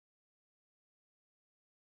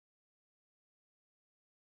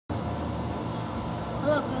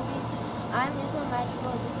up, Pussies? I'm Ismail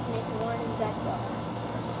Magical, and this is Nathan Warren and Zach Bell.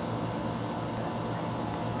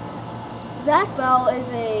 Zach Bell is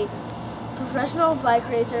a professional bike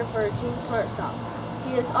racer for Team Smart Stop.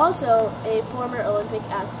 He is also a former Olympic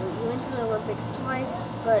athlete. He went to the Olympics twice,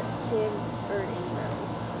 but didn't earn any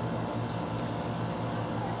medals.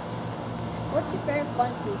 What's your favorite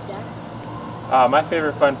fun food, Zach? My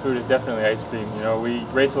favorite fun food is definitely ice cream. You know, we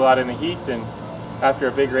race a lot in the heat, and after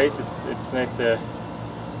a big race, it's nice to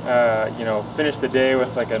you know, finish the day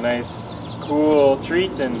with like a nice cool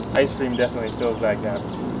treat, and ice cream definitely fills that gap.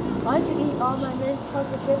 Why'd you eat all my mint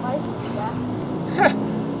chocolate chip ice cream, Zach?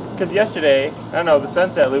 Because yesterday, I don't know, the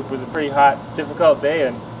Sunset Loop was a pretty hot, difficult day,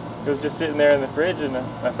 and it was just sitting there in the fridge, and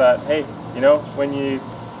I thought, hey, you know, when you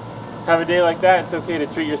have a day like that, it's okay to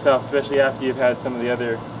treat yourself, especially after you've had some of the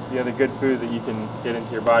other good food that you can get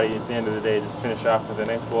into your body at the end of the day. Just finish off with a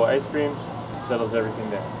nice bowl of ice cream, settles everything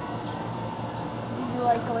down. Did you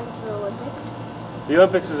like going to the Olympics? The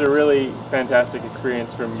Olympics was a really fantastic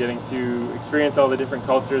experience, from getting to experience all the different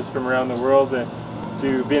cultures from around the world, and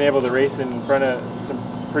to being able to race in front of some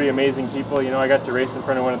pretty amazing people. You know, I got to race in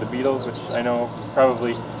front of one of the Beatles, which I know is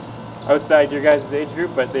probably outside your guys' age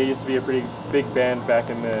group, but they used to be a pretty big band back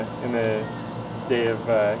in the day of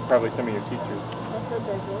probably some of your teachers. I've heard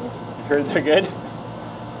they're good. You've heard they're good?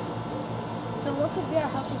 So what could be our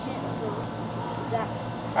healthy hit for Zach?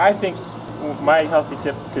 I think my healthy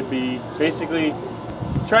tip could be basically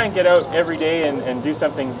try and get out every day and do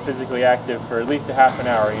something physically active for at least a half an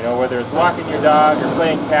hour. You know, whether it's walking your dog or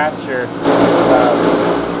playing catch or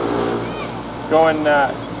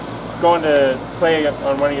going to play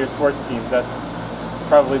on one of your sports teams. That's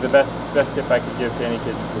probably the best tip I could give to any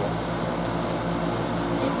kid in school.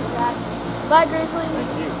 Thank you, Zach. Bye, Grizzlies.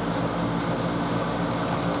 Thank you.